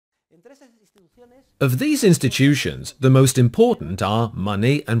Of these institutions, the most important are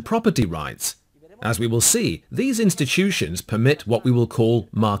money and property rights. As we will see, these institutions permit what we will call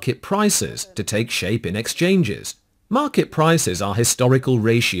market prices to take shape in exchanges. Market prices are historical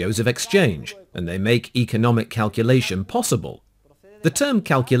ratios of exchange, and they make economic calculation possible. The term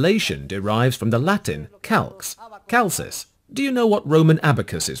calculation derives from the Latin calx, calcis. Do you know what Roman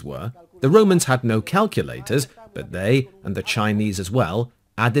abacuses were? The Romans had no calculators, but they, and the Chinese as well,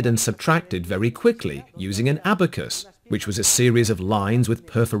 added and subtracted very quickly using an abacus, which was a series of lines with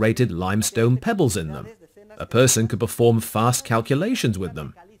perforated limestone pebbles in them. A person could perform fast calculations with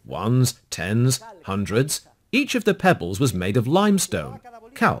them, ones, tens, hundreds. Each of the pebbles was made of limestone,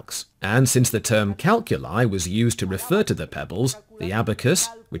 calx, and since the term calculi was used to refer to the pebbles, the abacus,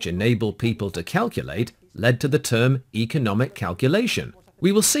 which enabled people to calculate, led to the term economic calculation.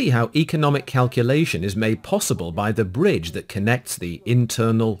 We will see how economic calculation is made possible by the bridge that connects the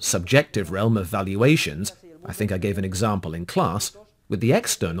internal, subjective realm of valuations, I think I gave an example in class, with the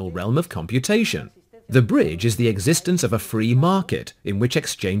external realm of computation. The bridge is the existence of a free market in which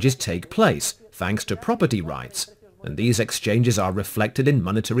exchanges take place, thanks to property rights, and these exchanges are reflected in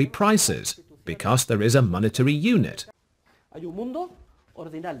monetary prices, because there is a monetary unit.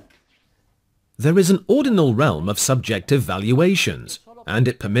 There is an ordinal realm of subjective valuations, and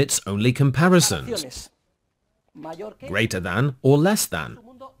it permits only comparisons, greater than or less than.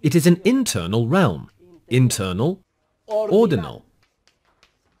 It is an internal realm, internal, ordinal.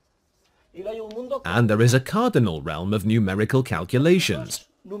 And there is a cardinal realm of numerical calculations.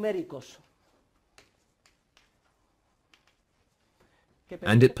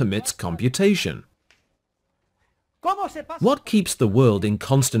 And it permits computation. What keeps the world in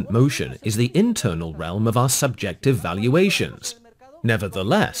constant motion is the internal realm of our subjective valuations.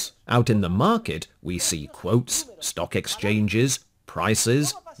 Nevertheless, out in the market we see quotes, stock exchanges,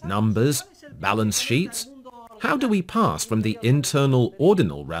 prices, numbers, balance sheets. How do we pass from the internal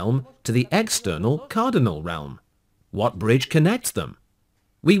ordinal realm to the external cardinal realm? What bridge connects them?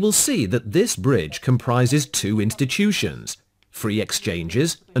 We will see that this bridge comprises two institutions, free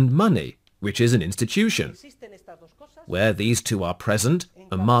exchanges and money, which is an institution. Where these two are present,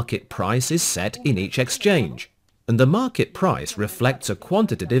 a market price is set in each exchange, and the market price reflects a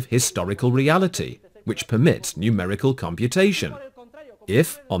quantitative historical reality, which permits numerical computation.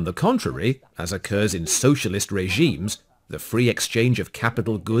 If, on the contrary, as occurs in socialist regimes, the free exchange of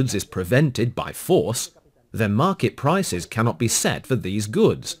capital goods is prevented by force, then market prices cannot be set for these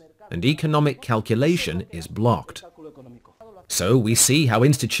goods, and economic calculation is blocked. So we see how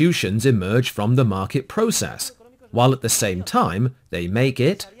institutions emerge from the market process, while at the same time they make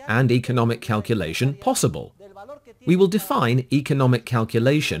it and economic calculation possible. We will define economic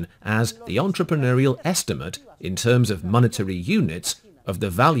calculation as the entrepreneurial estimate in terms of monetary units of the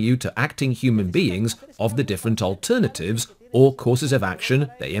value to acting human beings of the different alternatives or courses of action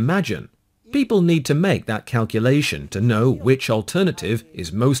they imagine. People need to make that calculation to know which alternative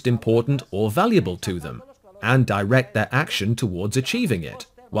is most important or valuable to them, and direct their action towards achieving it,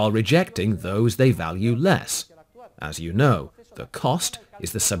 while rejecting those they value less. As you know, the cost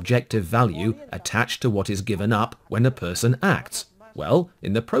is the subjective value attached to what is given up when a person acts. Well,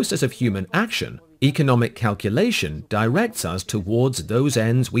 in the process of human action, economic calculation directs us towards those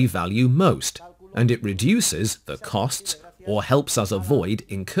ends we value most, and it reduces the costs or helps us avoid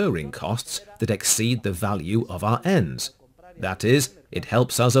incurring costs that exceed the value of our ends. That is, it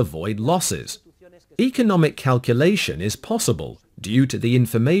helps us avoid losses. Economic calculation is possible due to the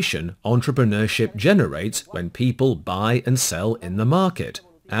information entrepreneurship generates when people buy and sell in the market,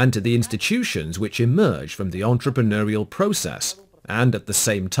 and to the institutions which emerge from the entrepreneurial process, and at the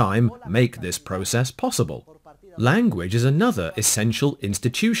same time make this process possible. Language is another essential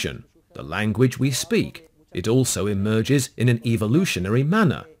institution, the language we speak. It also emerges in an evolutionary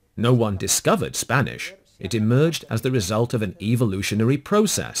manner. No one discovered Spanish. It emerged as the result of an evolutionary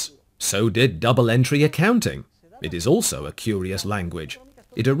process. So did double-entry accounting. It is also a curious language.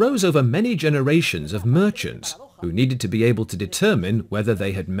 It arose over many generations of merchants who needed to be able to determine whether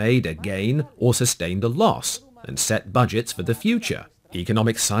they had made a gain or sustained a loss, and set budgets for the future.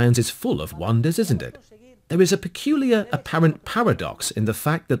 Economic science is full of wonders, isn't it? There is a peculiar apparent paradox in the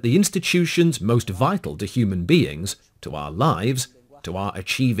fact that the institutions most vital to human beings, to our lives, to our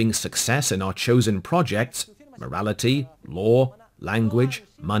achieving success in our chosen projects, morality, law, language,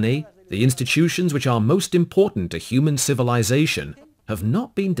 money, the institutions which are most important to human civilization, have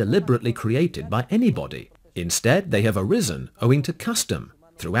not been deliberately created by anybody. Instead, they have arisen owing to custom,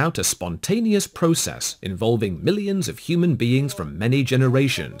 throughout a spontaneous process involving millions of human beings from many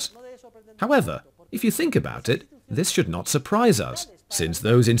generations. However, if you think about it, this should not surprise us. since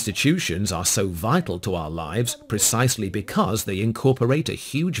those institutions are so vital to our lives precisely because they incorporate a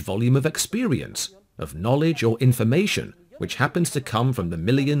huge volume of experience, of knowledge or information, which happens to come from the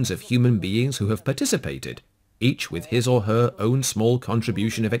millions of human beings who have participated, each with his or her own small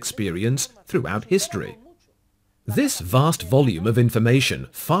contribution of experience throughout history. This vast volume of information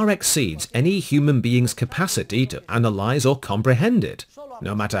far exceeds any human being's capacity to analyze or comprehend it,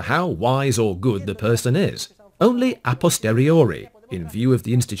 no matter how wise or good the person is. Only a posteriori, in view of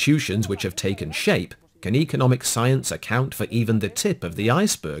the institutions which have taken shape, can economic science account for even the tip of the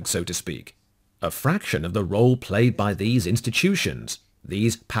iceberg, so to speak. A fraction of the role played by these institutions,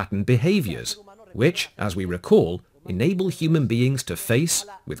 these patterned behaviors, which, as we recall, enable human beings to face,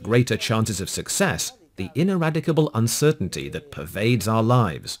 with greater chances of success, the ineradicable uncertainty that pervades our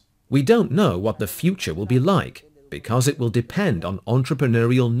lives. We don't know what the future will be like, because it will depend on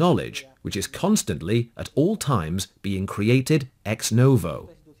entrepreneurial knowledge, which is constantly, at all times, being created ex novo.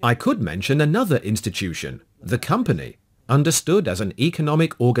 I could mention another institution, the company, understood as an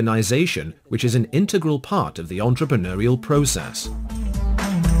economic organization which is an integral part of the entrepreneurial process.